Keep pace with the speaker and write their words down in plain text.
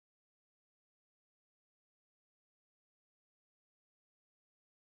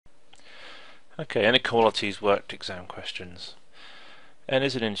Okay, inequalities worked exam questions. N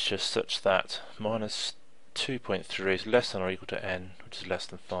is an integer such that minus 2.3 is less than or equal to n, which is less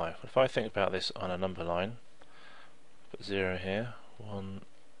than 5. If I think about this on a number line, put 0 here, 1,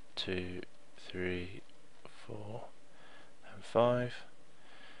 2, 3, 4, and 5,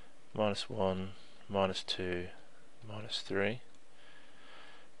 minus 1, minus 2, minus 3.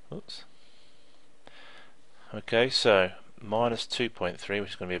 Oops. Okay, so minus 2.3,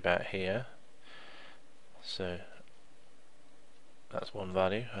 which is going to be about here. So that's one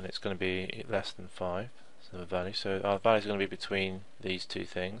value, and it's going to be less than 5. So the value. So our value is going to be between these two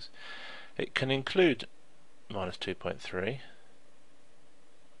things. It can include minus 2.3,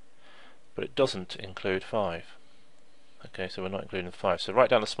 but it doesn't include 5. Okay, so we're not including 5. So write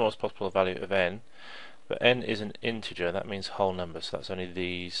down the smallest possible value of n, but n is an integer, that means whole numbers, so that's only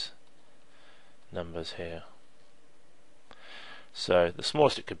these numbers here. So the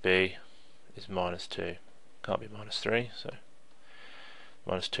smallest it could be is minus 2. Can't be minus 3, so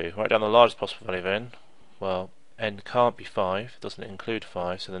minus 2. Write down the largest possible value of n. Well, n can't be 5, it doesn't include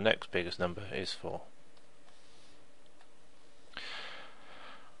 5, so the next biggest number is 4.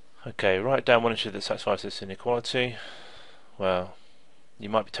 Okay, write down one integer that satisfies this inequality. Well, you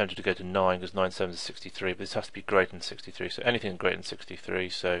might be tempted to go to 9 because 9 7 is 63, but this has to be greater than 63, so anything greater than 63,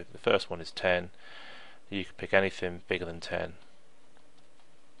 so the first one is 10. You can pick anything bigger than 10.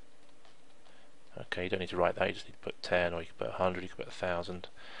 Okay, you don't need to write that, you just need to put 10, or you can put 100, you can put 1000.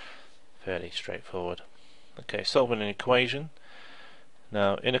 Fairly straightforward. Okay, solving an equation.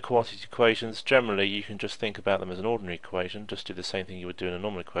 Now, inequalities equations, generally you can just think about them as an ordinary equation, just do the same thing you would do in a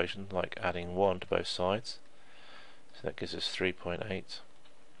normal equation, like adding 1 to both sides. So that gives us 3.8.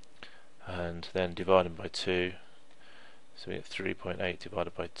 And then dividing by 2. So we get 3.8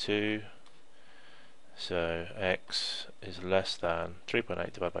 divided by 2. So x is less than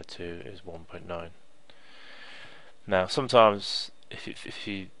 3.8 divided by 2 is 1.9. Now, sometimes if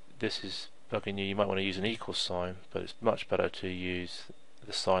this is bugging you, you might want to use an equal sign, but it's much better to use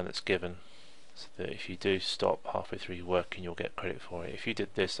the sign that's given, so that if you do stop halfway through your working, you'll get credit for it. If you did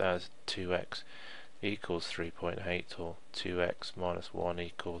this as 2x equals 3.8, or 2x minus 1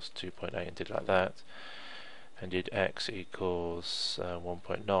 equals 2.8, and did like that, and did x equals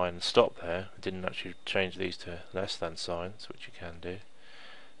 1.9 and stop there, and didn't actually change these to less than signs, which you can do,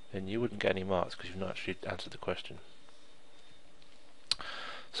 then you wouldn't get any marks because you've not actually answered the question.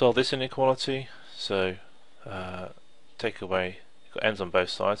 Solve this inequality. So take away, you've got n's on both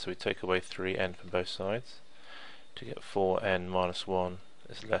sides, so we take away 3n from both sides to get 4n minus 1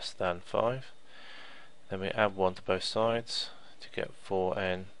 is less than 5. Then we add 1 to both sides to get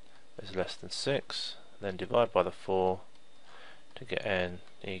 4n is less than 6. Then divide by the 4 to get n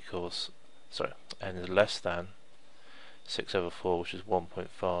is less than 6 over 4, which is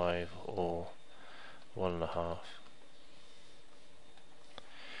 1.5 or 1.5.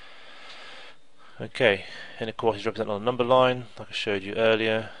 Okay, inequalities represented on a number line, like I showed you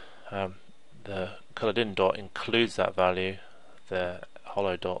earlier. The coloured in dot includes that value, the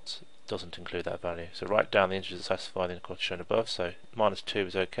hollow dot doesn't include that value. So write down the integers that satisfy the inequality shown above. So minus 2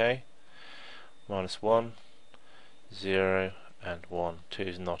 is okay, minus 1, 0, and 1. 2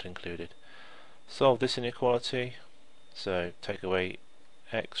 is not included. Solve this inequality. So take away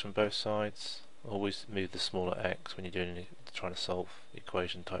x from both sides. Always move the smaller x when you're trying to solve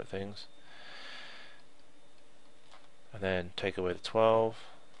equation type things. And then take away the 12.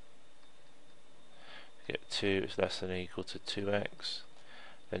 Get 2 is less than or equal to 2x.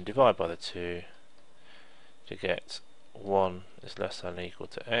 Then divide by the 2 to get 1 is less than or equal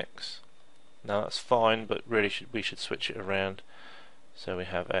to x. Now that's fine, but really we should switch it around. So we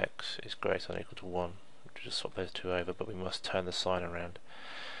have x is greater than or equal to 1. We'll just swap those two over, but we must turn the sign around.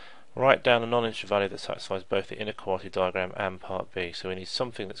 Write down a non-integer value that satisfies both the inequality diagram and part B. So we need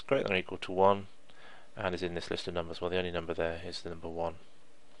something that's greater than or equal to 1 and is in this list of numbers. Well, the only number there is the number 1.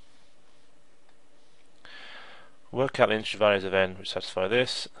 Work out the integer values of n which satisfy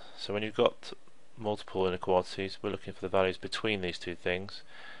this. So when you've got multiple inequalities, we're looking for the values between these two things,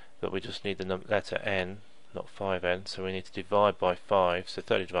 but we just need the letter n, not 5n, so we need to divide by 5. So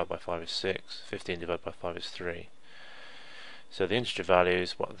 30 divided by 5 is 6, 15 divided by 5 is 3. So the integer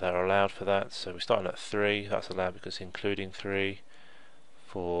values, what they're allowed for that, so we're starting at 3, that's allowed because it's including 3,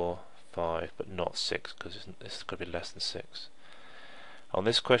 4, 5, but not 6 because it's going to be less than 6. On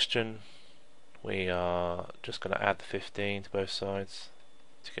this question, we are just going to add the 15 to both sides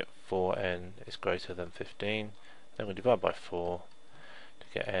to get 4n is greater than 15. Then we divide by 4 to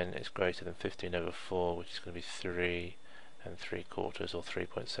get n is greater than 15 over 4, which is going to be 3 3/4 or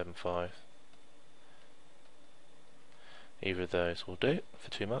 3.75. Either of those will do for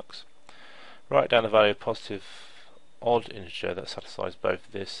 2 marks. Write down the value of positive odd integer that satisfies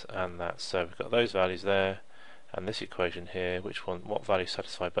both this and that. So we've got those values there, and this equation here, what values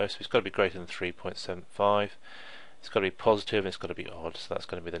satisfy both? So it's got to be greater than 3.75, it's got to be positive, and it's got to be odd, so that's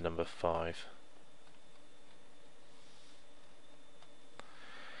going to be the number 5.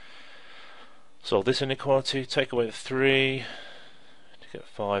 Solve this inequality, take away the 3 to get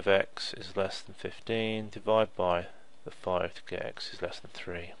 5x is less than 15, divide by the 5 to get x is less than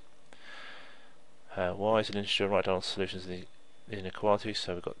 3. Y is an integer, write down solutions of the inequality,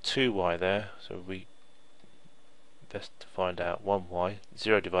 so we've got 2y there, so that's to find out 1y.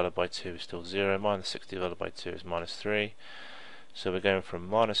 0 divided by 2 is still 0, minus 6 divided by 2 is minus 3, so we're going from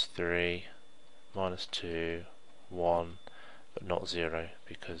minus 3, minus 2, 1, but not 0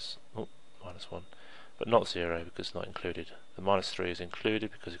 because, minus 1, but not 0 because it's not included. The minus 3 is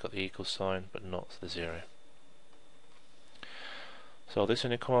included because we've got the equal sign, but not the 0. So this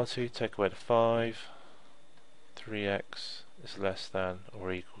inequality, take away the 5, 3x is less than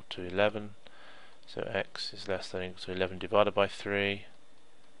or equal to 11, so x is less than or equal to 11 divided by 3,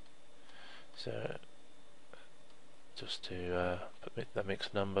 so just to put that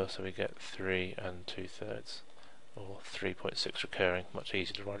mixed number, so we get 3 and 2/3, or 3.6 recurring, much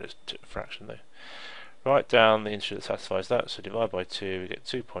easier to write as a fraction though. Write down the integer that satisfies that, so divide by 2, we get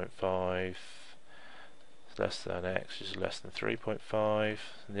 2.5 is less than x, which is less than 3.5,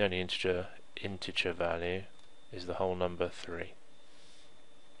 and the only integer value is the whole number 3.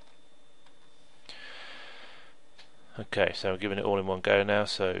 Okay, so we're giving it all in one go now,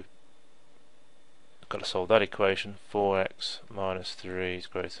 so I've got to solve that equation. 4x minus 3 is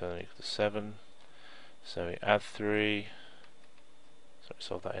greater than or equal to 7, so we add 3, so we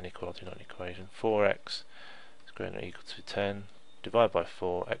solve that inequality, not an equation. 4x is greater than or equal to 10, divide by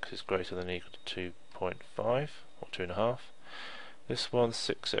 4, x is greater than or equal to 2.5, or 2.5. This one,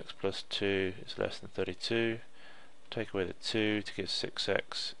 6x plus 2 is less than 32, take away the 2 to give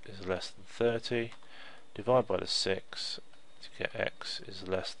 6x is less than 30, divide by the 6 to get x is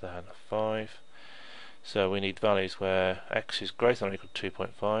less than 5. So we need values where x is greater than or equal to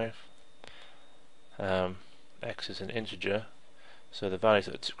 2.5. X is an integer, so the values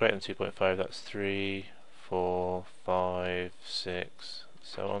that are greater than 2.5, that's 3, 4, 5, 6,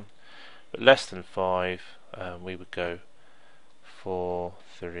 so on. But less than 5, we would go 4,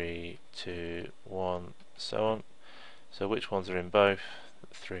 3, 2, 1, so on. So which ones are in both?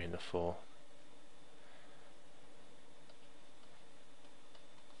 The 3 and the 4.